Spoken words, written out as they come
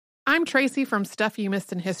I'm Tracy from Stuff You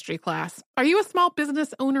Missed in History class. Are you a small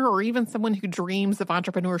business owner or even someone who dreams of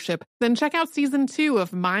entrepreneurship? Then check out Season 2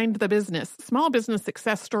 of Mind the Business, small business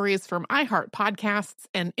success stories from iHeart Podcasts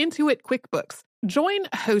and Intuit QuickBooks. Join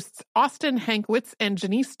hosts Austin Hankwitz and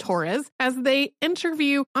Janice Torres as they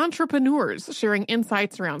interview entrepreneurs sharing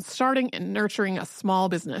insights around starting and nurturing a small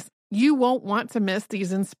business. You won't want to miss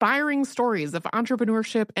these inspiring stories of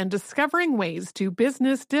entrepreneurship and discovering ways to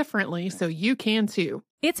business differently so you can too.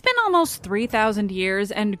 It's been almost 3,000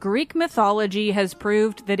 years, and Greek mythology has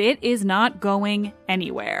proved that it is not going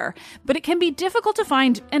anywhere. But it can be difficult to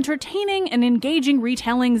find entertaining and engaging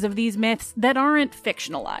retellings of these myths that aren't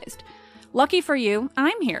fictionalized. Lucky for you,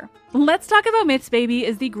 I'm here. Let's Talk About Myths, Baby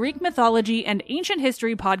is the Greek mythology and ancient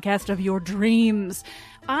history podcast of your dreams.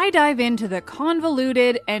 I dive into the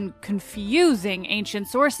convoluted and confusing ancient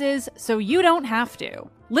sources so you don't have to.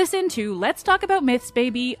 Listen to Let's Talk About Myths,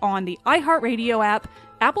 Baby on the iHeartRadio app,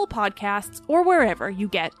 Apple Podcasts, or wherever you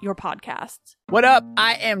get your podcasts. What up?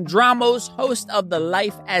 I am Dramos, host of the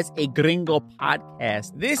Life as a Gringo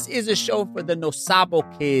podcast. This is a show for the No Sabo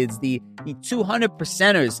kids, the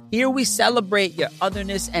 200%ers. Here we celebrate your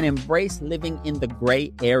otherness and embrace living in the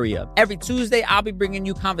gray area. Every Tuesday, I'll be bringing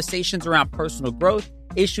you conversations around personal growth,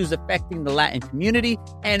 issues affecting the Latin community,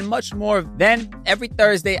 and much more. Then, every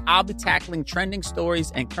Thursday, I'll be tackling trending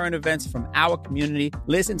stories and current events from our community.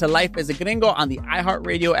 Listen to Life as a Gringo on the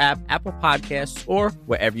iHeartRadio app, Apple Podcasts, or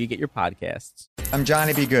wherever you get your podcasts. I'm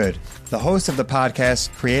Johnny B. Good, the host of the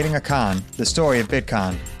podcast Creating a Con, the story of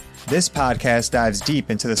Bitcoin. This podcast dives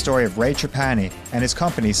deep into the story of Ray Trapani and his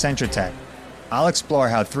company, Centratech. I'll explore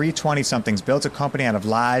how three 20-somethings built a company out of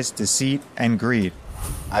lies, deceit, and greed.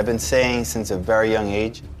 I've been saying since a very young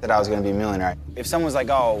age that I was going to be a millionaire. If someone's like,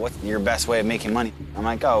 oh, what's your best way of making money? I'm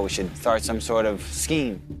like, oh, we should start some sort of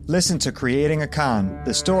scheme. Listen to Creating a Con,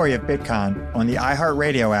 the story of Bitcoin on the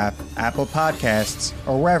iHeartRadio app, Apple Podcasts,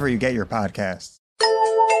 or wherever you get your podcasts.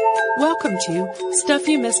 Welcome to Stuff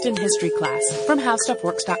You Missed in History class from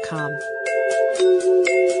HowStuffWorks.com.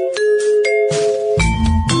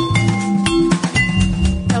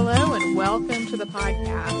 Hello and welcome to the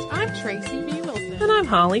podcast. I'm Tracy B. Wilson. And I'm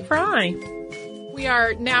Holly Fry. We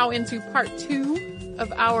are now into part 2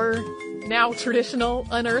 of our now traditional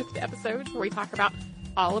Unearthed episodes where we talk about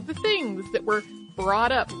all of the things that were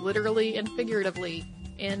brought up literally and figuratively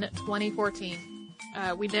in 2014.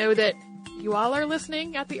 We know that you all are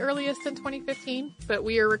listening at the earliest in 2015, but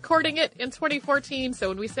we are recording it in 2014, so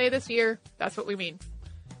when we say this year, that's what we mean.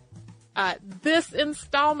 This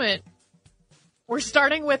installment, we're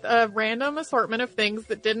starting with a random assortment of things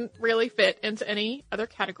that didn't really fit into any other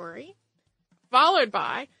category, followed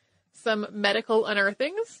by some medical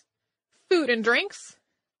unearthings, food and drinks,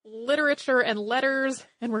 literature and letters,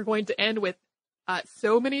 and we're going to end with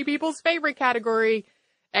so many people's favorite category,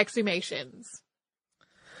 exhumations.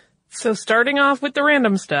 So starting off with the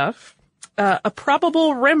random stuff, a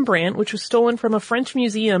probable Rembrandt, which was stolen from a French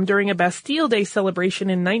museum during a Bastille Day celebration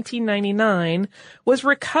in 1999, was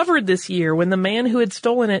recovered this year when the man who had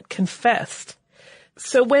stolen it confessed.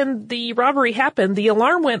 So when the robbery happened, the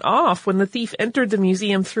alarm went off when the thief entered the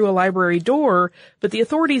museum through a library door, but the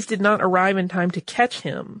authorities did not arrive in time to catch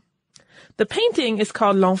him. The painting is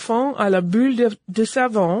called L'Enfant à la Bulle de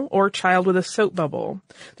Savon, or Child with a Soap Bubble.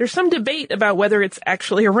 There's some debate about whether it's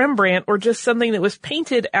actually a Rembrandt or just something that was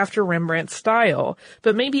painted after Rembrandt's style,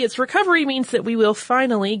 but maybe its recovery means that we will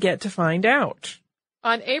finally get to find out.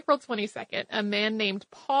 On April 22nd, a man named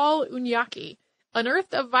Paul Unyaki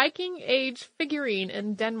unearthed a Viking-age figurine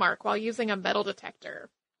in Denmark while using a metal detector.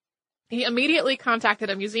 He immediately contacted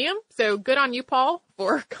a museum, so good on you, Paul,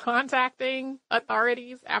 for contacting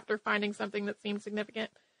authorities after finding something that seemed significant.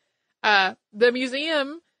 The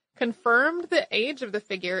museum confirmed the age of the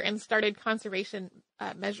figure and started conservation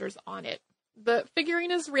measures on it. The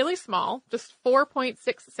figurine is really small, just 4.6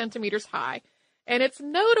 centimeters high, and it's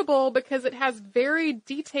notable because it has very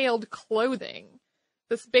detailed clothing.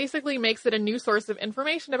 This basically makes it a new source of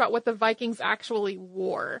information about what the Vikings actually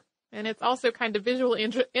wore. And it's also kind of visually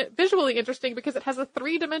interesting because it has a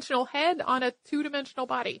 3-dimensional head on a 2-dimensional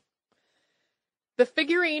body. The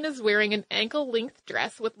figurine is wearing an ankle-length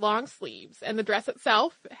dress with long sleeves, and the dress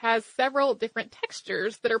itself has several different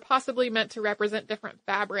textures that are possibly meant to represent different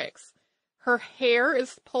fabrics. Her hair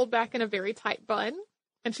is pulled back in a very tight bun,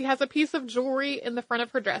 and she has a piece of jewelry in the front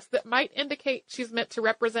of her dress that might indicate she's meant to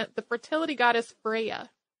represent the fertility goddess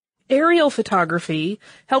Freya. Aerial photography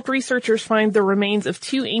helped researchers find the remains of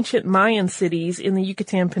 2 ancient Mayan cities in the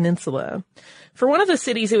Yucatan Peninsula. For one of the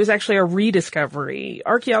cities, it was actually a rediscovery.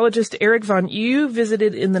 Archaeologist Eric von Eu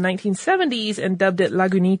visited in the 1970s and dubbed it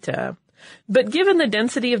Lagunita. But given the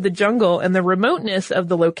density of the jungle and the remoteness of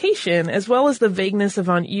the location, as well as the vagueness of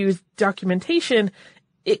unused documentation,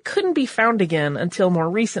 it couldn't be found again until more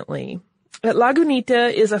recently.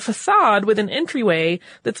 Lagunita is a facade with an entryway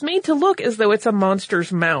that's made to look as though it's a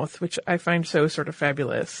monster's mouth, which I find so sort of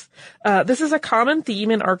fabulous. This is a common theme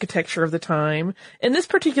in architecture of the time, and this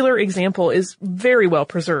particular example is very well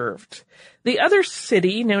preserved. The other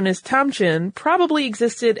city, known as Tamchin, probably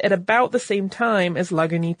existed at about the same time as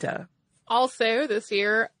Lagunita. Also, this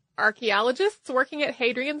year, archaeologists working at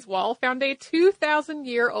Hadrian's Wall found a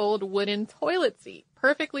 2,000-year-old wooden toilet seat,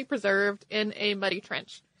 perfectly preserved in a muddy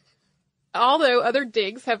trench. Although other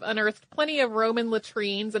digs have unearthed plenty of Roman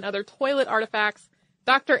latrines and other toilet artifacts,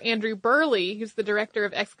 Dr. Andrew Burley, who's the director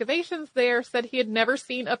of excavations there, said he had never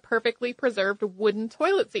seen a perfectly preserved wooden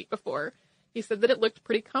toilet seat before. He said that it looked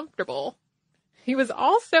pretty comfortable. He was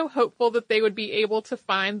also hopeful that they would be able to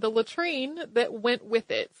find the latrine that went with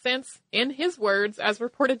it, since, in his words, as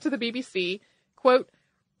reported to the BBC, quote,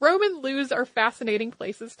 Roman loos are fascinating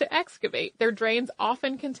places to excavate. Their drains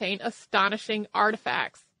often contain astonishing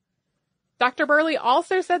artifacts. Dr. Burley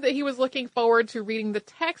also said that he was looking forward to reading the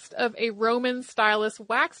text of a Roman stylus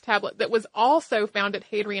wax tablet that was also found at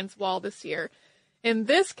Hadrian's Wall this year. In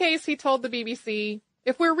this case, he told the BBC,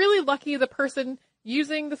 if we're really lucky, the person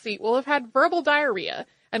using the seat will have had verbal diarrhea,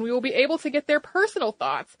 and we will be able to get their personal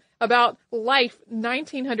thoughts about life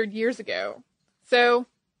 1900 years ago. So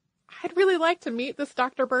I'd really like to meet this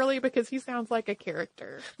Dr. Burley because he sounds like a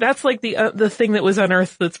character. That's like the thing that was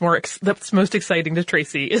unearthed that's that's most exciting to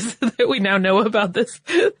Tracy, is that we now know about this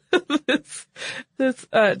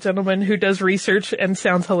gentleman who does research and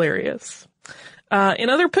sounds hilarious. In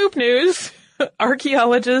other poop news,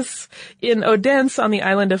 archaeologists in Odense on the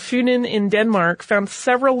island of Funen in Denmark found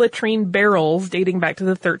several latrine barrels dating back to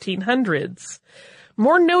the 1300s.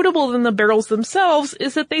 More notable than the barrels themselves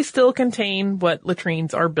is that they still contain what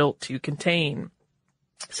latrines are built to contain.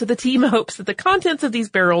 So the team hopes that the contents of these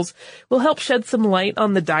barrels will help shed some light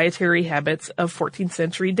on the dietary habits of 14th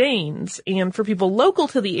century Danes. And for people local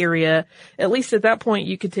to the area, at least at that point,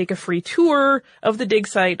 you could take a free tour of the dig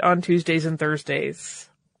site on Tuesdays and Thursdays.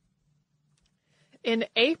 In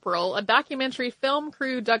April, a documentary film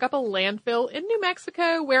crew dug up a landfill in New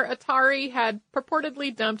Mexico where Atari had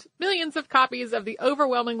purportedly dumped millions of copies of the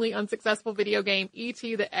overwhelmingly unsuccessful video game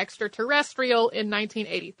E.T. the Extraterrestrial in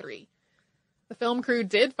 1983. The film crew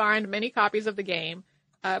did find many copies of the game,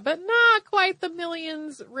 but not quite the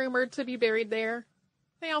millions rumored to be buried there.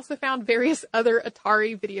 They also found various other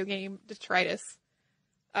Atari video game detritus.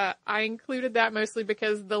 I included that mostly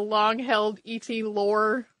because the long-held E.T.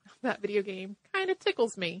 lore of that video game kind of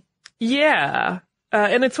tickles me. Yeah.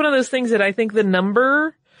 And it's one of those things that I think the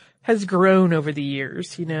number has grown over the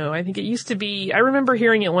years. You know, I think it used to be, I remember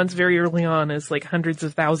hearing it once very early on as like hundreds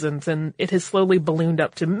of thousands, and it has slowly ballooned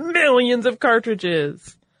up to millions of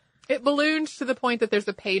cartridges. It ballooned to the point that there's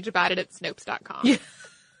a page about it at Snopes.com. Yeah.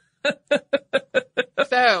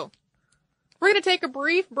 So, we're going to take a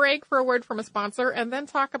brief break for a word from a sponsor and then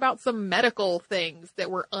talk about some medical things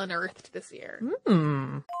that were unearthed this year.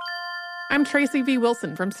 I'm Tracy V.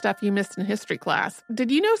 Wilson from Stuff You Missed in History Class.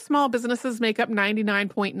 Did you know small businesses make up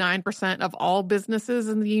 99.9% of all businesses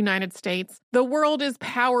in the United States? The world is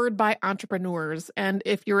powered by entrepreneurs, and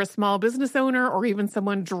if you're a small business owner or even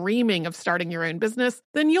someone dreaming of starting your own business,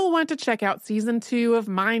 then you'll want to check out Season 2 of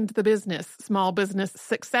Mind the Business, Small Business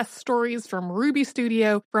Success Stories from Ruby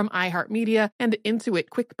Studio, from iHeartMedia, and Intuit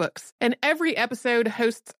QuickBooks. And every episode,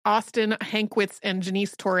 hosts Austin Hankwitz and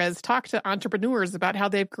Janice Torres talk to entrepreneurs about how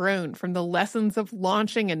they've grown from the lessons of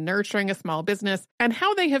launching and nurturing a small business and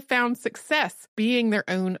how they have found success being their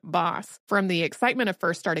own boss. From the excitement of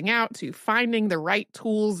first starting out to finding the right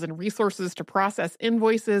tools and resources to process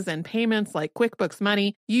invoices and payments like QuickBooks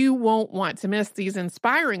Money, you won't want to miss these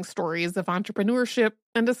inspiring stories of entrepreneurship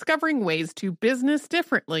and discovering ways to business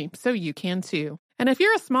differently so you can too. And if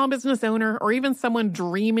you're a small business owner or even someone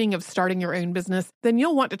dreaming of starting your own business, then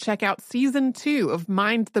you'll want to check out Season 2 of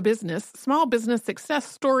Mind the Business, Small Business Success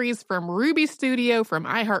Stories from Ruby Studio, from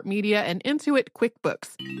iHeartMedia, and Intuit QuickBooks.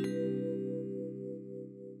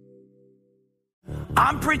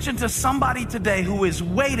 I'm preaching to somebody today who is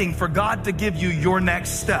waiting for God to give you your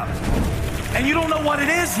next step. And you don't know what it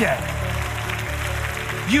is yet.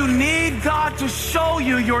 You need God to show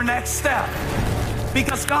you your next step.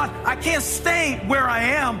 Because God, I can't stay where I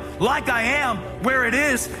am, like I am, where it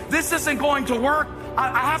is. This isn't going to work.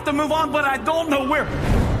 I have to move on, but I don't know where.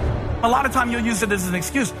 A lot of time you'll use it as an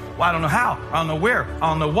excuse. Well, I don't know how. I don't know where. I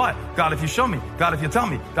don't know what. God, if you show me. God, if you tell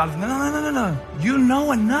me. God, if... No. You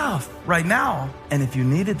know enough right now. And if you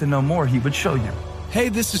needed to know more, he would show you. Hey,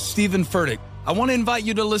 this is Stephen Furtick. I want to invite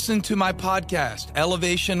you to listen to my podcast,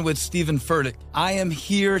 Elevation with Stephen Furtick. I am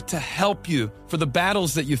here to help you for the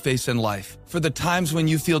battles that you face in life, for the times when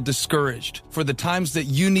you feel discouraged, for the times that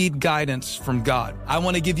you need guidance from God. I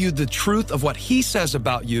want to give you the truth of what He says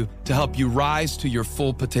about you to help you rise to your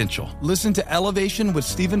full potential. Listen to Elevation with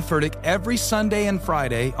Stephen Furtick every Sunday and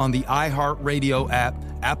Friday on the iHeartRadio app,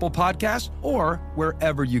 Apple Podcasts, or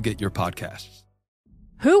wherever you get your podcasts.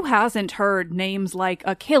 Who hasn't heard names like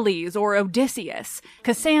Achilles or Odysseus,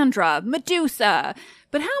 Cassandra, Medusa?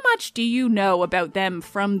 But how much do you know about them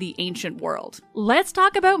from the ancient world? Let's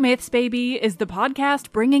Talk About Myths, Baby is the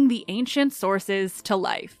podcast bringing the ancient sources to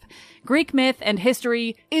life. Greek myth and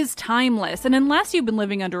history is timeless, and unless you've been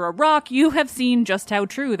living under a rock, you have seen just how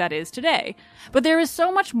true that is today. But there is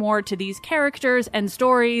so much more to these characters and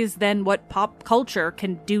stories than what pop culture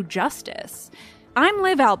can do justice. I'm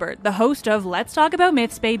Liv Albert, the host of Let's Talk About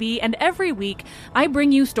Myths, Baby, and every week I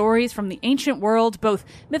bring you stories from the ancient world, both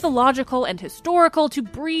mythological and historical, to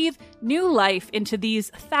breathe new life into these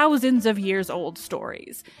thousands of years old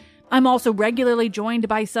stories. I'm also regularly joined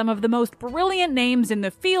by some of the most brilliant names in the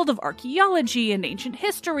field of archaeology and ancient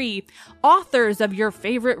history, authors of your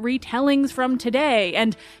favorite retellings from today,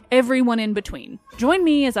 and everyone in between. Join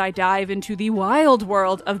me as I dive into the wild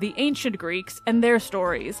world of the ancient Greeks and their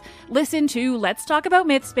stories. Listen to Let's Talk About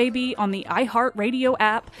Myths, Baby on the iHeartRadio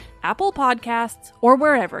app, Apple Podcasts, or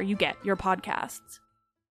wherever you get your podcasts.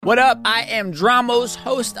 What up? I am Dramos,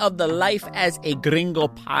 host of the Life as a Gringo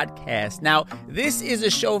podcast. Now, this is a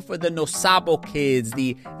show for the No Sabo kids,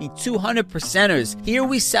 the 200%ers. Here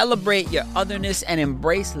we celebrate your otherness and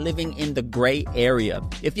embrace living in the gray area.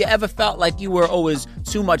 If you ever felt like you were always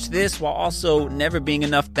too much this while also never being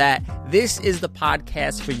enough that, this is the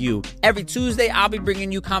podcast for you. Every Tuesday, I'll be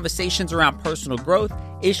bringing you conversations around personal growth,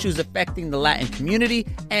 issues affecting the Latin community,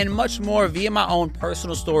 and much more via my own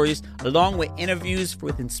personal stories, along with interviews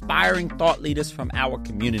with inspiring thought leaders from our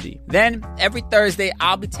community. Then, every Thursday,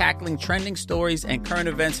 I'll be tackling trending stories and current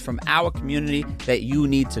events from our community that you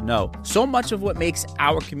need to know. So much of what makes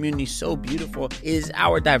our community so beautiful is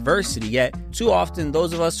our diversity, yet too often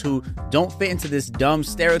those of us who don't fit into this dumb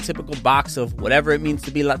stereotypical box of whatever it means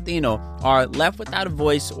to be Latino are left without a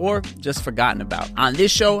voice or just forgotten about. On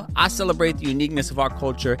this show, I celebrate the uniqueness of our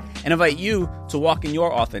culture and invite you to walk in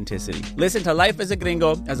your authenticity. Listen to Life as a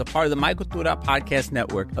Gringo as a part of the My Cultura podcast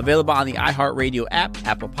network, available on the iHeartRadio app,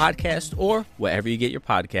 Apple Podcasts, or wherever you get your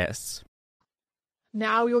podcasts.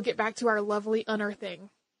 Now we will get back to our lovely unearthing.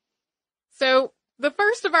 So, the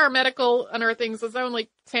first of our medical unearthings is only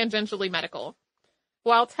tangentially medical.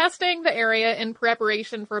 While testing the area in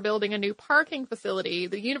preparation for building a new parking facility,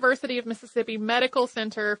 the University of Mississippi Medical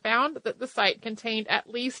Center found that the site contained at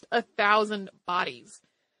least 1,000 bodies.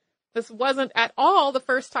 This wasn't at all the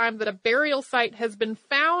first time that a burial site has been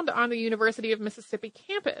found on the University of Mississippi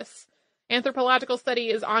campus. Anthropological study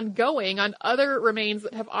is ongoing on other remains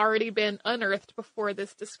that have already been unearthed before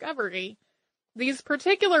this discovery. These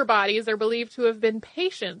particular bodies are believed to have been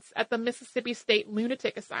patients at the Mississippi State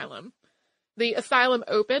Lunatic Asylum. The asylum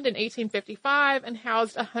opened in 1855 and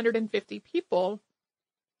housed 150 people.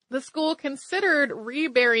 The school considered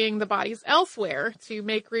reburying the bodies elsewhere to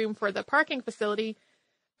make room for the parking facility,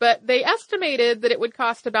 but they estimated that it would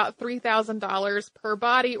cost about $3,000 per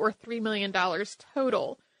body, or $3 million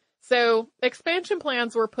total. So expansion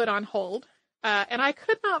plans were put on hold, and I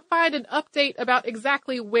could not find an update about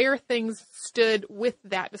exactly where things stood with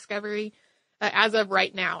that discovery as of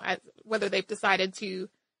right now, as whether they've decided to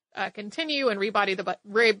continue and rebury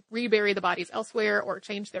the bodies elsewhere, or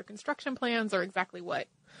change their construction plans, or exactly what.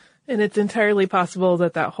 And it's entirely possible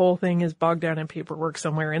that that whole thing is bogged down in paperwork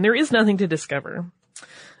somewhere, and there is nothing to discover.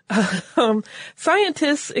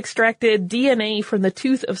 Scientists extracted DNA from the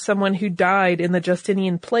tooth of someone who died in the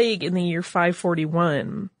Justinian plague in the year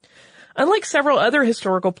 541. Unlike several other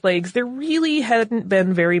historical plagues, there really hadn't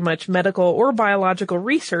been very much medical or biological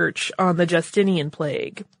research on the Justinian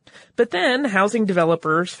plague. But then, housing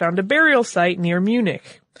developers found a burial site near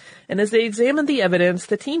Munich. And as they examined the evidence,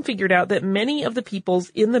 the team figured out that many of the peoples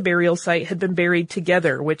in the burial site had been buried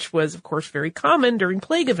together, which was, of course, very common during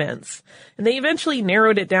plague events. And they eventually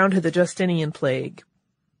narrowed it down to the Justinian plague.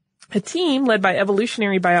 A team led by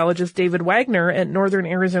evolutionary biologist David Wagner at Northern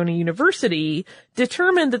Arizona University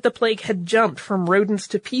determined that the plague had jumped from rodents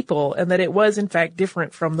to people, and that it was, in fact,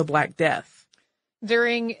 different from the Black Death.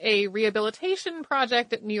 During a rehabilitation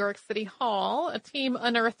project at New York City Hall, a team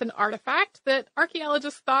unearthed an artifact that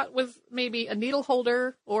archaeologists thought was maybe a needle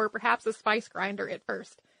holder or perhaps a spice grinder at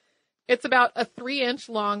first. It's about a 3-inch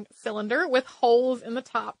long cylinder with holes in the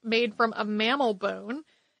top made from a mammal bone,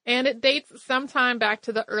 and it dates sometime back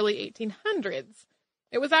to the early 1800s.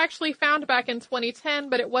 It was actually found back in 2010,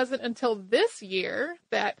 but it wasn't until this year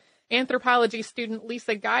that anthropology student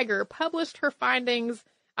Lisa Geiger published her findings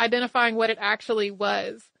identifying what it actually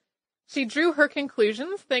was. She drew her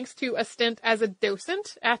conclusions thanks to a stint as a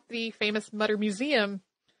docent at the famous Mutter Museum.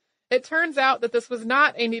 It turns out that this was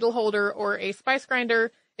not a needle holder or a spice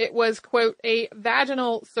grinder. It was, quote, a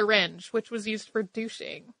vaginal syringe, which was used for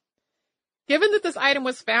douching. Given that this item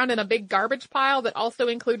was found in a big garbage pile that also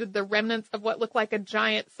included the remnants of what looked like a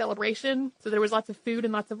giant celebration, so there was lots of food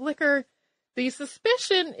and lots of liquor, the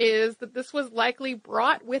suspicion is that this was likely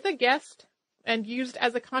brought with a guest and used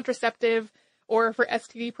as a contraceptive or for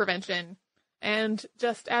STD prevention. And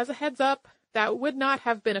just as a heads up, that would not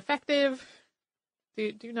have been effective.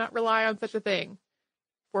 Do not rely on such a thing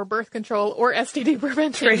for birth control or STD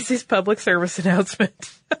prevention. Tracy's public service announcement.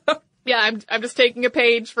 Yeah, I'm just taking a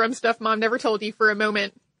page from Stuff Mom Never Told You for a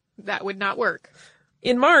moment. That would not work.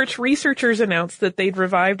 In March, researchers announced that they'd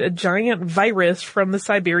revived a giant virus from the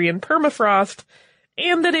Siberian permafrost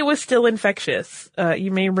and that it was still infectious. You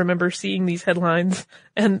may remember seeing these headlines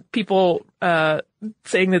and people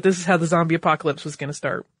saying that this is how the zombie apocalypse was going to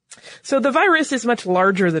start. So the virus is much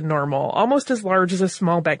larger than normal, almost as large as a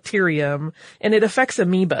small bacterium, and it affects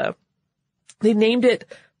amoeba. They named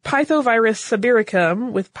it Pythovirus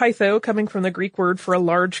sibiricum, with pytho coming from the Greek word for a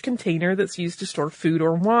large container that's used to store food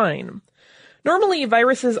or wine. Normally,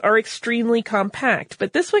 viruses are extremely compact,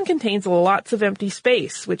 but this one contains lots of empty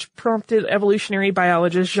space, which prompted evolutionary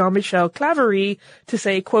biologist Jean-Michel Claverie to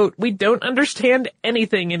say, quote, "We don't understand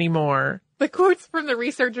anything anymore." The quotes from the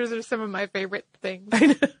researchers are some of my favorite things. I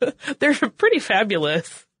know. They're pretty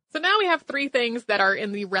fabulous. So now we have three things that are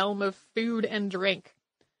in the realm of food and drink.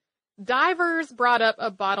 Divers brought up a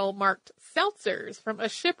bottle marked seltzers from a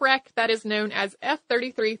shipwreck that is known as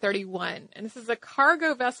F-3331, and this is a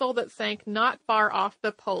cargo vessel that sank not far off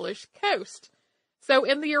the Polish coast. So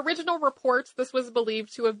in the original reports, this was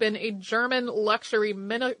believed to have been a German luxury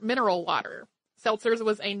mineral water. Seltzers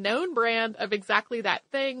was a known brand of exactly that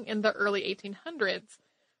thing in the early 1800s.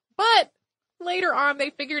 But later on, they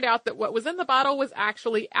figured out that what was in the bottle was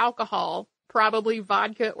actually alcohol, probably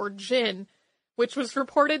vodka or gin, which was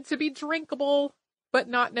reported to be drinkable, but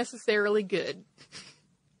not necessarily good.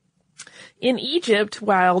 In Egypt,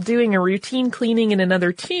 while doing a routine cleaning in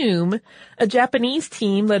another tomb, a Japanese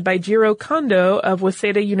team led by Jiro Kondo of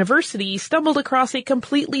Waseda University stumbled across a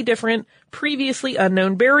completely different, previously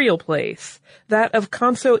unknown burial place, that of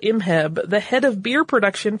Khonso Imheb, the head of beer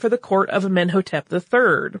production for the court of Amenhotep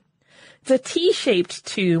III. It's a T-shaped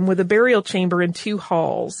tomb with a burial chamber and two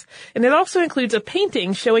halls, and it also includes a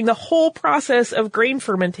painting showing the whole process of grain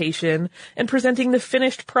fermentation and presenting the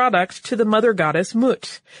finished product to the mother goddess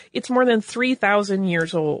Mut. It's more than 3,000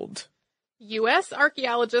 years old. U.S.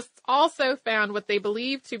 archaeologists also found what they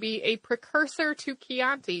believe to be a precursor to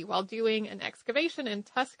Chianti while doing an excavation in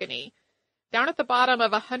Tuscany. Down at the bottom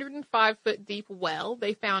of a 105-foot deep well,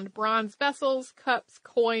 they found bronze vessels, cups,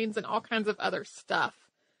 coins, and all kinds of other stuff.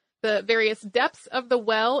 The various depths of the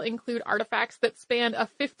well include artifacts that span a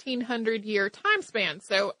 1,500-year time span,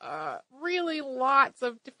 so really lots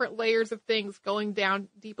of different layers of things going down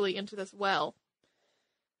deeply into this well.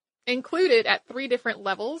 Included at 3 different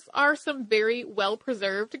levels are some very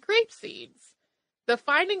well-preserved grape seeds. The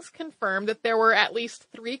findings confirm that there were at least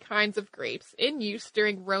 3 kinds of grapes in use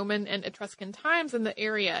during Roman and Etruscan times in the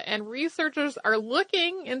area, and researchers are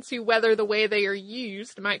looking into whether the way they are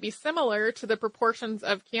used might be similar to the proportions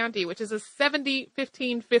of Chianti, which is a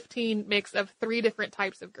 70-15-15 mix of 3 different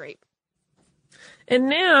types of grape. And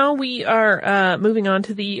now we are moving on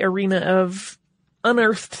to the arena of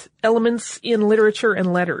unearthed elements in literature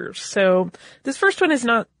and letters. So this first one is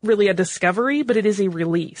not really a discovery, but it is a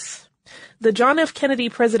release. The John F. Kennedy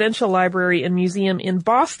Presidential Library and Museum in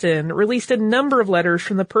Boston released a number of letters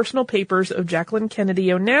from the personal papers of Jacqueline Kennedy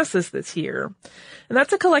Onassis this year. And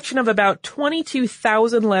that's a collection of about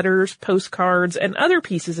 22,000 letters, postcards, and other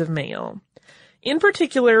pieces of mail. In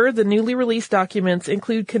particular, the newly released documents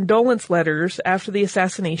include condolence letters after the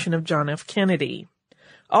assassination of John F. Kennedy.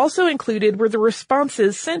 Also included were the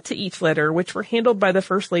responses sent to each letter, which were handled by the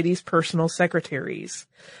First Lady's personal secretaries.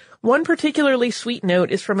 One particularly sweet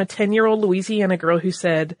note is from a 10-year-old Louisiana girl who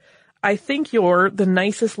said, "I think you're the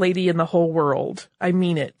nicest lady in the whole world. I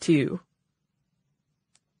mean it, too."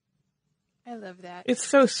 I love that. It's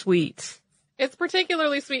so sweet. It's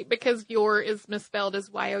particularly sweet because your is misspelled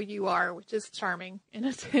as Y-O-U-R, which is charming in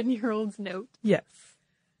a 10-year-old's note. Yes.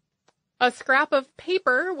 A scrap of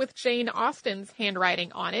paper with Jane Austen's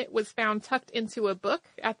handwriting on it was found tucked into a book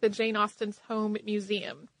at the Jane Austen's Home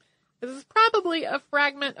Museum. This is probably a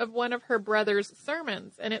fragment of one of her brother's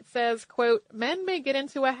sermons, and it says, quote, "Men may get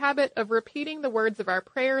into a habit of repeating the words of our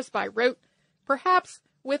prayers by rote, perhaps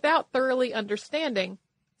without thoroughly understanding,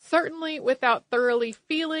 certainly without thoroughly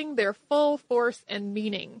feeling their full force and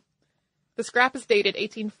meaning." The scrap is dated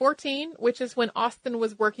 1814, which is when Austen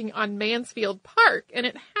was working on Mansfield Park, and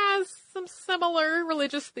it has some similar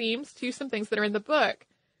religious themes to some things that are in the book.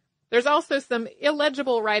 There's also some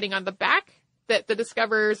illegible writing on the back that the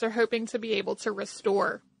discoverers are hoping to be able to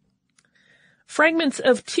restore. Fragments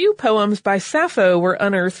of 2 poems by Sappho were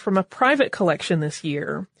unearthed from a private collection this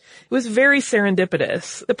year. It was very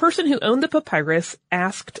serendipitous. The person who owned the papyrus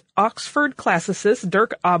asked Oxford classicist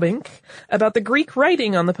Dirk Abink about the Greek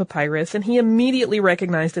writing on the papyrus, and he immediately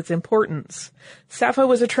recognized its importance. Sappho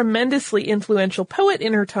was a tremendously influential poet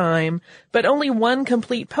in her time, but only one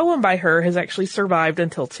complete poem by her has actually survived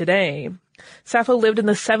until today. Sappho lived in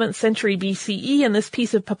the 7th century BCE, and this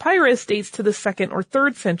piece of papyrus dates to the 2nd or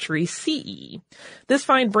 3rd century CE. This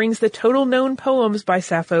find brings the total known poems by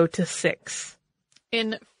Sappho to 6.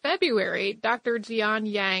 In February, Dr.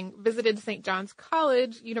 Jian Yang visited St. John's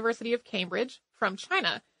College, University of Cambridge, from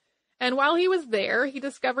China. And while he was there, he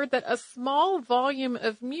discovered that a small volume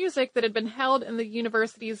of music that had been held in the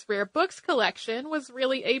university's rare books collection was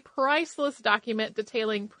really a priceless document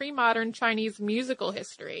detailing pre-modern Chinese musical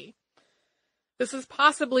history. This is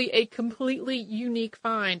possibly a completely unique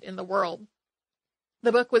find in the world.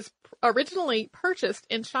 The book was originally purchased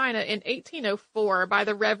in China in 1804 by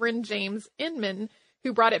the Reverend James Inman,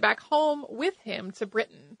 who brought it back home with him to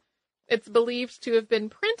Britain. It's believed to have been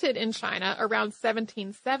printed in China around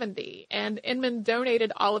 1770, and Inman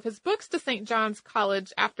donated all of his books to St. John's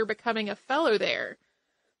College after becoming a fellow there.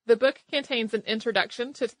 The book contains an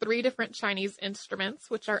introduction to 3 different Chinese instruments,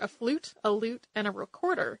 which are a flute, a lute, and a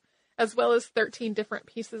recorder, as well as 13 different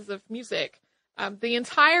pieces of music. The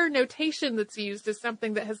entire notation that's used is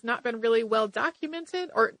something that has not been really well documented,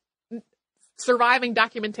 or surviving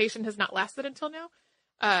documentation has not lasted until now.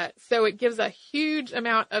 So it gives a huge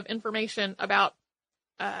amount of information about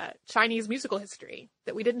Chinese musical history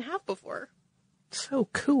that we didn't have before. So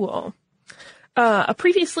cool. A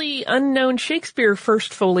previously unknown Shakespeare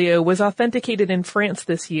first folio was authenticated in France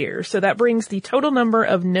this year, so that brings the total number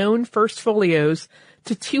of known first folios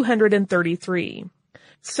to 233.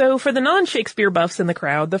 So for the non-Shakespeare buffs in the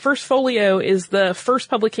crowd, the First Folio is the first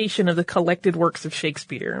publication of the collected works of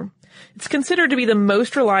Shakespeare. It's considered to be the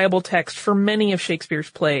most reliable text for many of Shakespeare's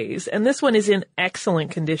plays, and this one is in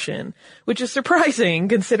excellent condition, which is surprising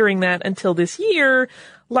considering that until this year,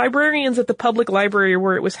 librarians at the public library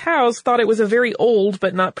where it was housed thought it was a very old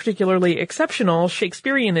but not particularly exceptional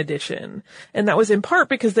Shakespearean edition, and that was in part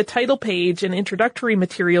because the title page and introductory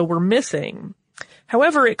material were missing.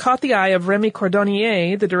 However, it caught the eye of Remy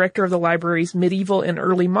Cordonnier, the director of the library's medieval and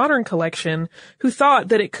early modern collection, who thought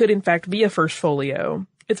that it could in fact be a first folio.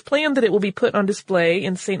 It's planned that it will be put on display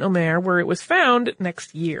in Saint-Omer, where it was found,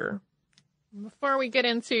 next year. Before we get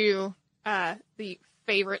into the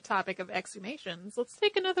favorite topic of exhumations, let's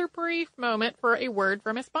take another brief moment for a word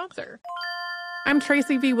from a sponsor. I'm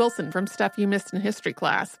Tracy V. Wilson from Stuff You Missed in History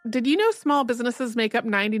Class. Did you know small businesses make up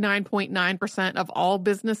 99.9% of all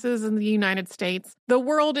businesses in the United States? The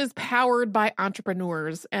world is powered by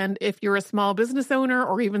entrepreneurs, and if you're a small business owner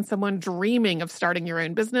or even someone dreaming of starting your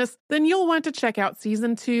own business, then you'll want to check out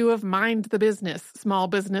Season 2 of Mind the Business, Small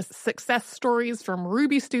Business Success Stories from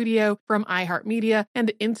Ruby Studio, from iHeartMedia,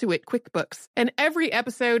 and Intuit QuickBooks. And every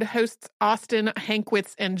episode, hosts Austin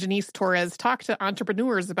Hankwitz and Janice Torres talk to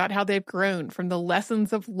entrepreneurs about how they've grown from the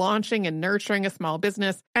lessons of launching and nurturing a small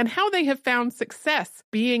business and how they have found success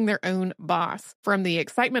being their own boss. From the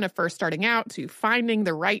excitement of first starting out to finding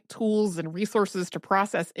the right tools and resources to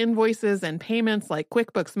process invoices and payments like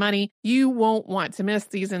QuickBooks Money, you won't want to miss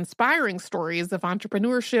these inspiring stories of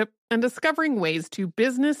entrepreneurship and discovering ways to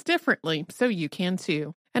business differently so you can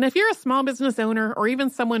too. And if you're a small business owner or even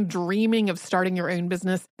someone dreaming of starting your own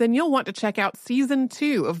business, then you'll want to check out Season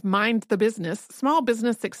 2 of Mind the Business, Small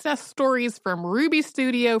Business Success Stories from Ruby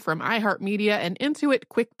Studio, from iHeartMedia, and Intuit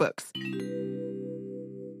QuickBooks.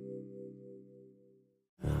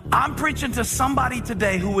 I'm preaching to somebody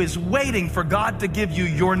today who is waiting for God to give you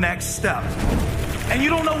your next step. And you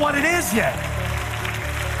don't know what it is yet.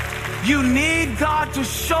 You need God to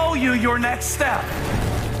show you your next step.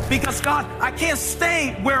 Because God, I can't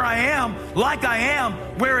stay where I am, like I am,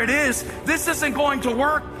 where it is. This isn't going to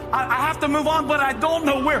work. I have to move on, but I don't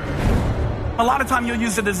know where. A lot of time you'll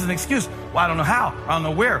use it as an excuse. Well, I don't know how. I don't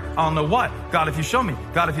know where. I don't know what. God, if you show me.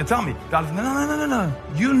 God, if you tell me. God, if... No.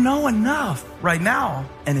 You know enough right now.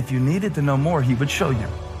 And if you needed to know more, he would show you.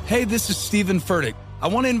 Hey, this is Stephen Furtick. I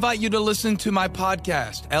want to invite you to listen to my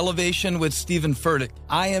podcast, Elevation with Stephen Furtick.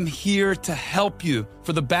 I am here to help you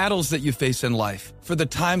for the battles that you face in life, for the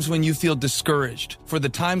times when you feel discouraged, for the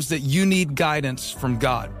times that you need guidance from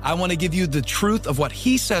God. I want to give you the truth of what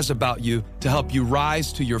He says about you to help you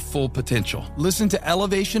rise to your full potential. Listen to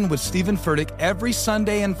Elevation with Stephen Furtick every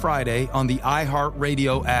Sunday and Friday on the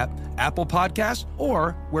iHeartRadio app, Apple Podcasts,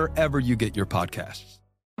 or wherever you get your podcasts.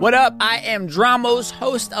 What up? I am Dramos,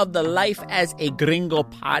 host of the Life as a Gringo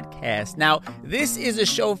podcast. Now, this is a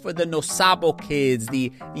show for the No Sabo kids, the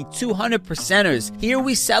 200%ers. Here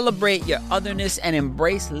we celebrate your otherness and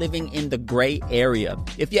embrace living in the gray area.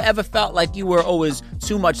 If you ever felt like you were always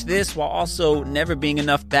too much this while also never being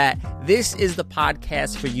enough that, this is the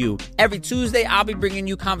podcast for you. Every Tuesday, I'll be bringing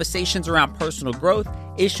you conversations around personal growth,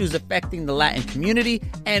 issues affecting the Latin community,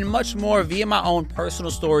 and much more via my own personal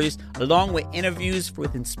stories, along with interviews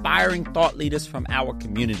with inspiring thought leaders from our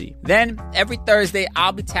community. Then, every Thursday,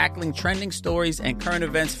 I'll be tackling trending stories and current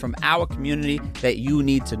events from our community that you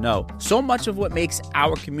need to know. So much of what makes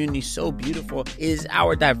our community so beautiful is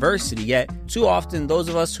our diversity, yet too often those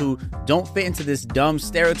of us who don't fit into this dumb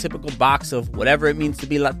stereotypical box of whatever it means to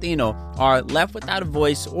be Latino are left without a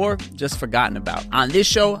voice or just forgotten about. On this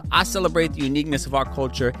show, I celebrate the uniqueness of our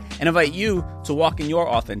culture and invite you to walk in your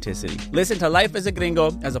authenticity. Listen to Life as a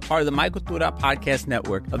Gringo as a part of the My Cultura Podcast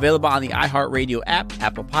Network, available on the iHeartRadio app,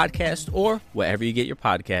 Apple Podcasts, or wherever you get your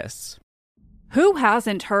podcasts. Who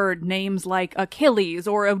hasn't heard names like Achilles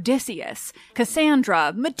or Odysseus,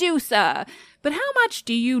 Cassandra, Medusa? But how much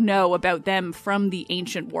do you know about them from the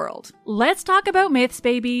ancient world? Let's Talk About Myths,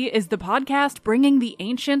 Baby is the podcast bringing the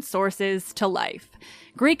ancient sources to life.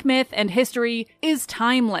 Greek myth and history is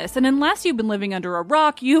timeless, and unless you've been living under a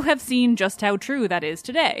rock, you have seen just how true that is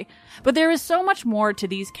today. But there is so much more to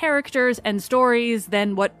these characters and stories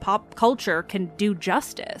than what pop culture can do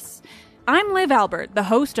justice. I'm Liv Albert, the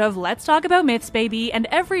host of Let's Talk About Myths, Baby, and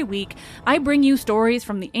every week I bring you stories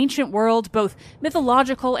from the ancient world, both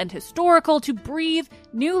mythological and historical, to breathe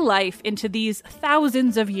new life into these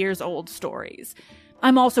thousands of years old stories.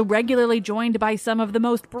 I'm also regularly joined by some of the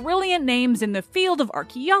most brilliant names in the field of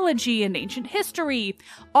archaeology and ancient history,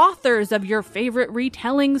 authors of your favorite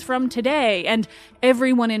retellings from today, and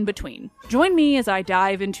everyone in between. Join me as I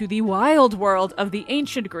dive into the wild world of the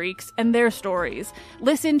ancient Greeks and their stories.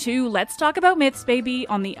 Listen to Let's Talk About Myths, Baby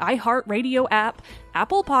on the iHeartRadio app,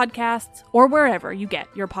 Apple Podcasts, or wherever you get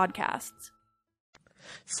your podcasts.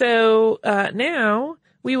 So now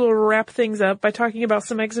we will wrap things up by talking about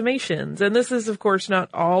some exhumations. And this is, of course, not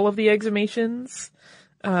all of the exhumations.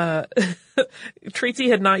 Tracy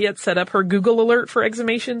had not yet set up her Google alert for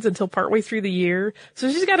exhumations until partway through the year.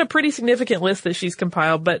 So she's got a pretty significant list that she's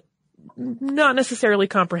compiled, but not necessarily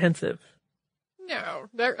comprehensive. No,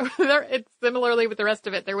 it's similarly with the rest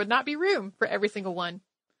of it. There would not be room for every single one.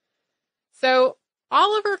 So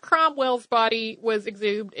Oliver Cromwell's body was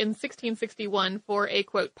exhumed in 1661 for a,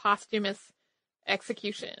 quote, posthumous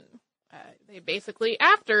execution. They basically,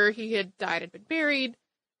 after he had died and been buried,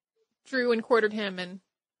 drew and quartered him and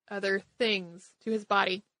other things to his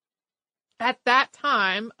body. At that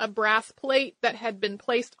time, a brass plate that had been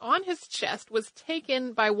placed on his chest was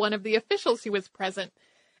taken by one of the officials who was present,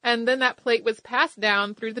 and then that plate was passed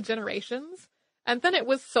down through the generations, and then it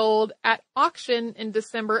was sold at auction in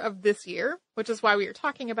December of this year, which is why we are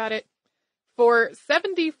talking about it, for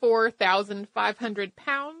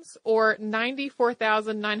 £74,500 or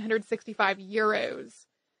 94,965 euros.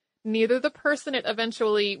 Neither the person it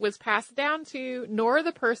eventually was passed down to, nor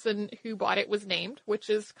the person who bought it was named, which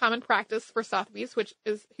is common practice for Sotheby's, which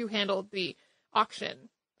is who handled the auction.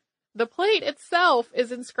 The plate itself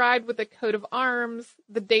is inscribed with a coat of arms,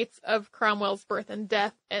 the dates of Cromwell's birth and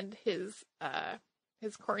death, and his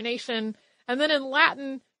coronation, and then in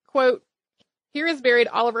Latin, quote, "Here is buried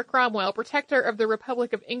Oliver Cromwell, protector of the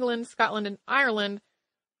Republic of England, Scotland, and Ireland,"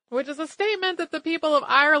 which is a statement that the people of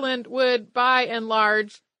Ireland would, by and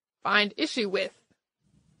large, find issue with.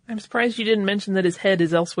 I'm surprised you didn't mention that his head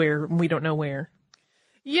is elsewhere and we don't know where.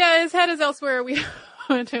 Yeah, his head is elsewhere. We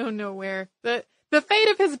don't know where. The fate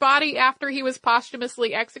of his body after he was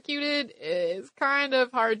posthumously executed is kind of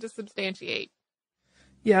hard to substantiate.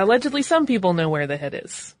 Yeah, allegedly some people know where the head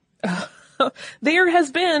is. There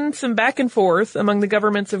has been some back and forth among the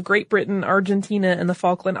governments of Great Britain, Argentina, and the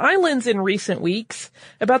Falkland Islands in recent weeks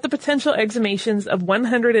about the potential exhumations of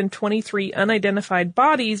 123 unidentified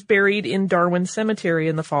bodies buried in Darwin Cemetery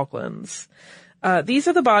in the Falklands. These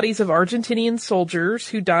are the bodies of Argentinian soldiers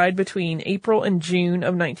who died between April and June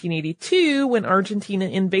of 1982 when Argentina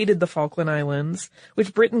invaded the Falkland Islands,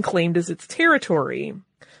 which Britain claimed as its territory.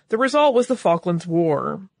 The result was the Falklands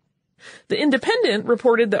War. The Independent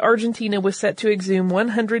reported that Argentina was set to exhume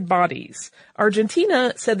 100 bodies.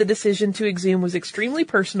 Argentina said the decision to exhume was extremely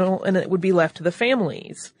personal and it would be left to the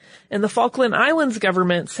families. And the Falkland Islands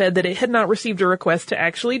government said that it had not received a request to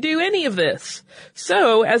actually do any of this.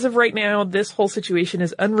 So, as of right now, this whole situation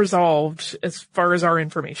is unresolved as far as our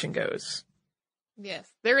information goes. Yes,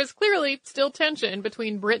 there is clearly still tension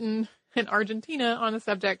between Britain and Argentina on the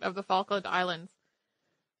subject of the Falkland Islands.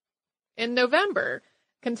 In November,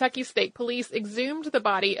 Kentucky State Police exhumed the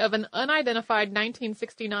body of an unidentified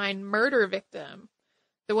 1969 murder victim.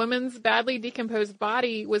 The woman's badly decomposed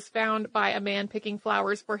body was found by a man picking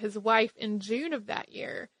flowers for his wife in June of that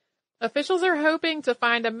year. Officials are hoping to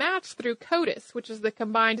find a match through CODIS, which is the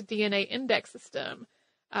Combined DNA Index System.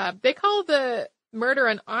 They call the murder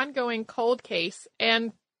an ongoing cold case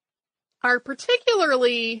and are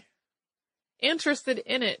particularly interested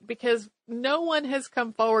in it because no one has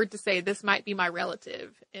come forward to say this might be my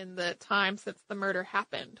relative in the time since the murder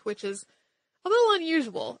happened, which is a little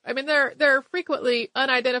unusual. I mean, there are frequently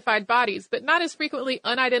unidentified bodies, but not as frequently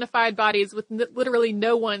unidentified bodies with literally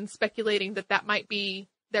no one speculating that that might be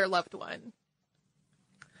their loved one.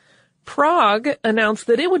 Prague announced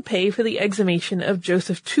that it would pay for the exhumation of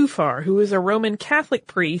Joseph Tufar, who was a Roman Catholic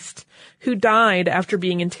priest who died after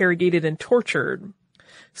being interrogated and tortured.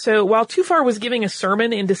 So while Tufar was giving a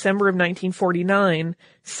sermon in December of 1949,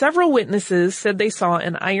 several witnesses said they saw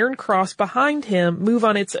an iron cross behind him move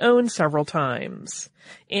on its own several times.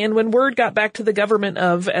 And when word got back to the government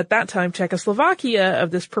of, at that time, Czechoslovakia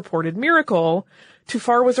of this purported miracle,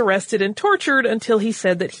 Tufar was arrested and tortured until he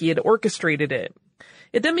said that he had orchestrated it.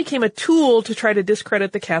 It then became a tool to try to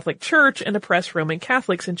discredit the Catholic Church and oppress Roman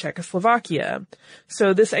Catholics in Czechoslovakia.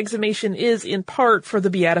 So this exhumation is in part for the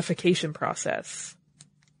beatification process.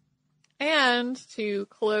 And to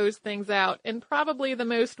close things out, in probably the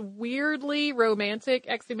most weirdly romantic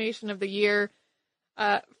exhumation of the year,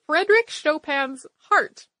 Frédéric Chopin's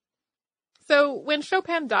heart. So when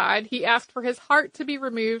Chopin died, he asked for his heart to be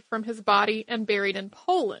removed from his body and buried in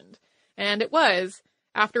Poland. And it was,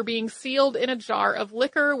 after being sealed in a jar of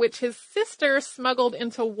liquor which his sister smuggled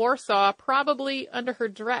into Warsaw, probably under her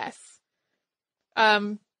dress.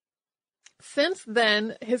 Since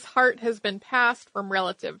then, his heart has been passed from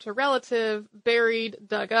relative to relative, buried,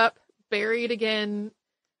 dug up, buried again.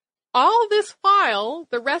 All this while,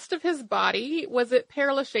 the rest of his body was at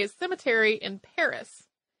Père Lachaise Cemetery in Paris.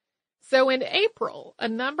 So in April, a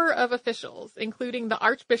number of officials, including the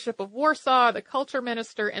Archbishop of Warsaw, the culture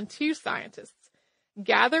minister, and 2 scientists,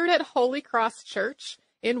 gathered at Holy Cross Church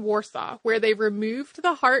in Warsaw, where they removed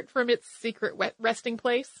the heart from its secret resting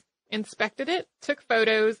place, inspected it, took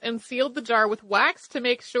photos, and sealed the jar with wax to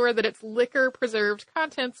make sure that its liquor-preserved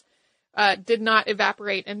contents did not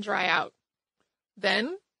evaporate and dry out.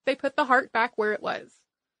 Then they put the heart back where it was.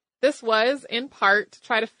 This was, in part, to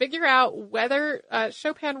try to figure out whether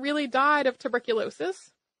Chopin really died of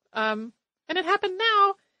tuberculosis. And it happened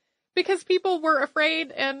now because people were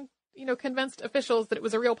afraid and, convinced officials that it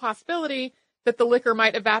was a real possibility that the liquor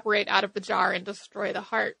might evaporate out of the jar and destroy the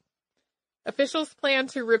heart. Officials plan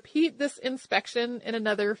to repeat this inspection in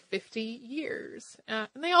another 50 years. And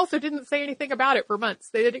they also didn't say anything about it for months.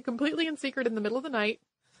 They did it completely in secret in the middle of the night.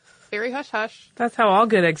 Very hush-hush. That's how all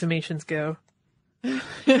good exhumations go.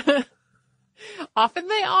 Often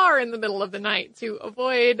they are in the middle of the night to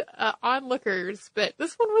avoid onlookers, but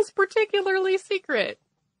this one was particularly secret.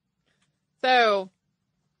 So,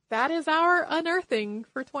 that is our unearthing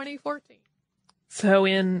for 2014. So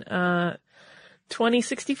in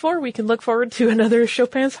 2064, we can look forward to another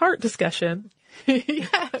Chopin's heart discussion.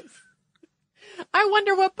 Yes. I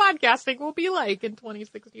wonder what podcasting will be like in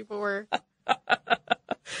 2064.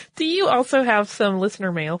 Do you also have some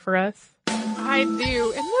listener mail for us? I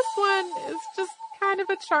do. And this one is just kind of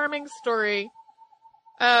a charming story.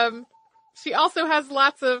 She also has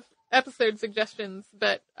lots of episode suggestions,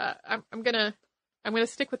 but I'm gonna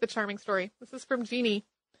stick with the charming story. This is from Jeannie,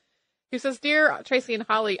 who says, "Dear Tracy and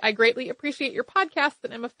Holly, I greatly appreciate your podcast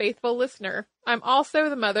and am a faithful listener. I'm also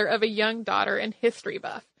the mother of a young daughter and history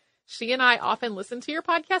buff. She and I often listen to your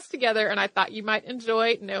podcast together, and I thought you might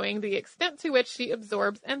enjoy knowing the extent to which she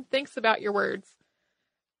absorbs and thinks about your words.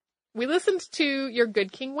 We listened to your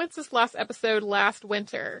Good King Wenceslas episode last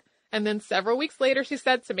winter, and then several weeks later she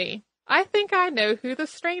said to me, 'I think I know who the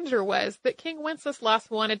stranger was that King Wenceslas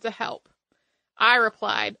wanted to help.' I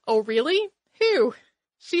replied, 'Oh, really? Who?'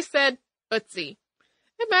 She said, 'Ötzi.'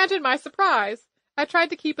 Imagine my surprise. I tried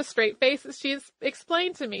to keep a straight face as she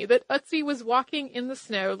explained to me that Ötzi was walking in the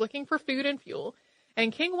snow looking for food and fuel,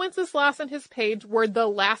 and King Wenceslas and his page were the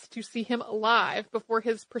last to see him alive before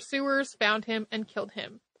his pursuers found him and killed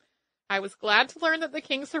him. I was glad to learn that the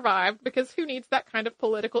king survived because who needs that kind of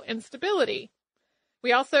political instability?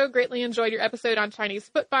 We also greatly enjoyed your episode on Chinese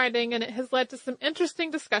foot binding, and it has led to some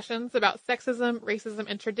interesting discussions about sexism, racism,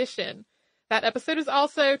 and tradition. That episode is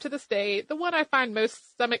also, to this day, the one I find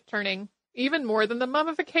most stomach-turning, even more than the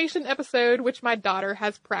mummification episode, which my daughter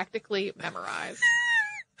has practically memorized.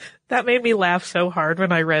 That made me laugh so hard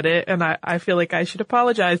when I read it, and I feel like I should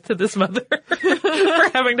apologize to this mother for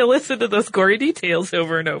having to listen to those gory details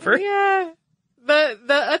over and over. Yeah. The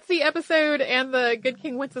Utsi episode and the Good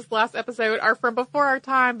King Wenceslas episode are from before our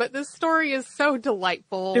time, but this story is so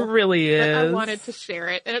delightful. It really is. I wanted to share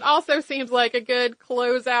it. And it also seems like a good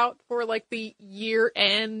closeout for like the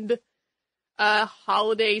year-end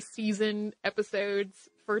holiday season episodes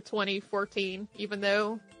for 2014, even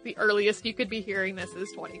though the earliest you could be hearing this is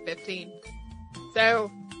 2015.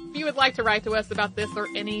 So, if you would like to write to us about this or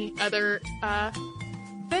any other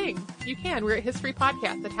thing, you can. We're at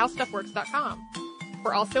historypodcast@howstuffworks.com.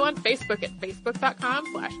 We're also on Facebook at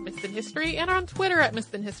facebook.com/MissedInHistory and on Twitter at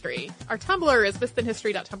MissedInHistory. Our Tumblr is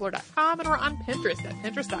missedinhistory.tumblr.com, and we're on Pinterest at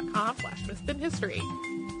pinterest.com/missedinhistory.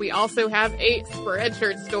 We also have a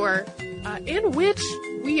Spreadshirt store in which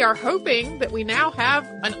we are hoping that we now have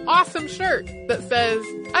an awesome shirt that says,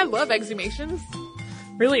 I love exhumations.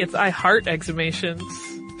 Really, it's I heart exhumations.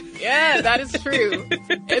 Yeah, that is true.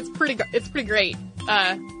 It's pretty great.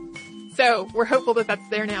 So we're hopeful that that's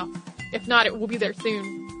there now. If not, it will be there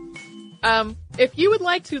soon. If you would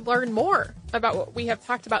like to learn more about what we have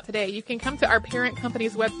talked about today, you can come to our parent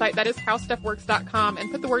company's website, that is howstuffworks.com,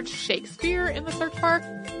 and put the word Shakespeare in the search bar.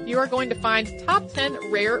 You are going to find top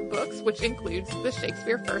 10 rare books, which includes the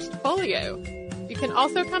Shakespeare First Folio. You can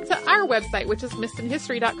also come to our website, which is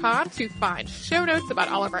missedinhistory.com, to find show notes about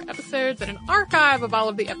all of our episodes and an archive of all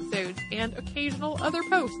of the episodes and occasional other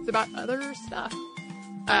posts about other stuff.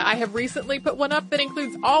 I have recently put one up that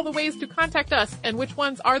includes all the ways to contact us and which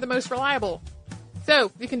ones are the most reliable.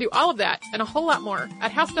 So you can do all of that and a whole lot more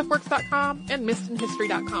at howstuffworks.com and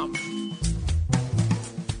missedinhistory.com.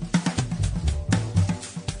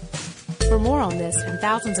 For more on this and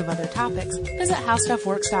thousands of other topics, visit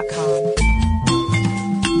howstuffworks.com.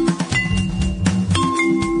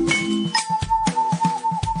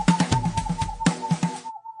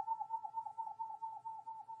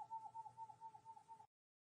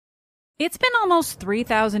 It's been almost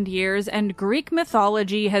 3,000 years, and Greek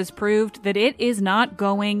mythology has proved that it is not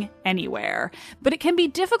going anywhere. But it can be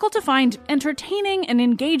difficult to find entertaining and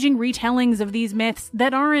engaging retellings of these myths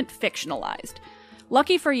that aren't fictionalized.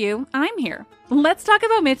 Lucky for you, I'm here. Let's Talk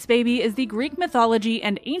About Myths, Baby is the Greek mythology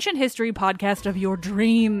and ancient history podcast of your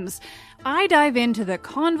dreams. I dive into the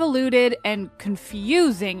convoluted and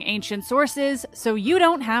confusing ancient sources so you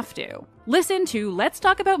don't have to. Listen to Let's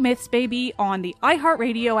Talk About Myths, Baby on the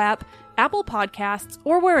iHeartRadio app, Apple Podcasts,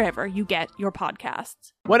 or wherever you get your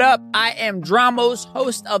podcasts. What up? I am Dramos,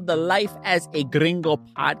 host of the Life as a Gringo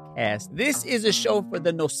podcast. This is a show for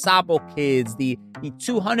the No Sabo kids, the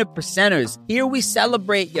 200%ers. Here we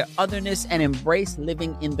celebrate your otherness and embrace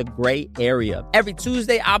living in the gray area. Every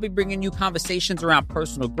Tuesday, I'll be bringing you conversations around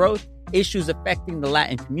personal growth, issues affecting the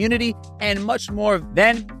Latin community, and much more.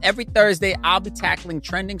 Then, every Thursday, I'll be tackling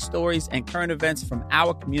trending stories and current events from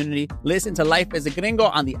our community. Listen to Life as a Gringo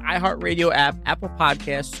on the iHeartRadio app, Apple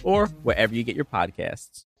Podcasts, or wherever you get your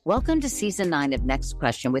podcasts. Welcome to Season 9 of Next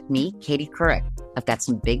Question with me, Katie Couric. I've got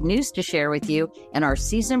some big news to share with you in our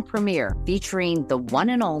season premiere featuring the one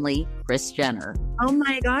and only Kris Jenner. Oh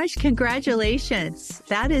my gosh, congratulations.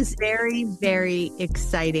 That is very, very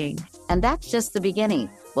exciting. And that's just the beginning.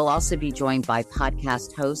 We'll also be joined by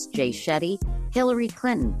podcast host Jay Shetty, Hillary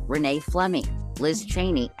Clinton, Renee Fleming, Liz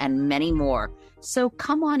Cheney, and many more. So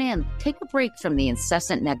come on in, take a break from the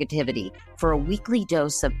incessant negativity for a weekly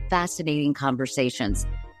dose of fascinating conversations.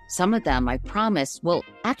 Some of them, I promise, will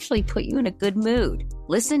actually put you in a good mood.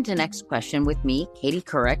 Listen to Next Question with me, Katie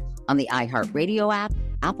Couric, on the iHeartRadio app,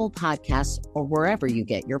 Apple Podcasts, or wherever you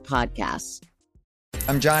get your podcasts.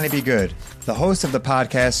 I'm Johnny B. Good, the host of the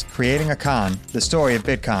podcast Creating a Con, the story of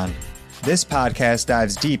Bitcoin. This podcast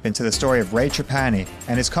dives deep into the story of Ray Trapani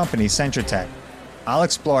and his company Centratech. I'll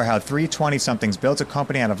explore how three 20-somethings built a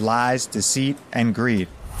company out of lies, deceit, and greed.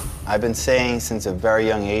 I've been saying since a very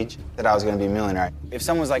young age that I was going to be a millionaire. If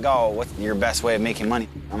someone's like, oh, what's your best way of making money?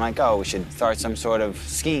 I'm like, oh, we should start some sort of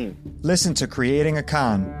scheme. Listen to Creating a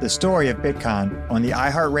Con, the story of Bitcoin on the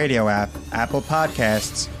iHeartRadio app, Apple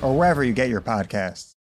Podcasts, or wherever you get your podcasts.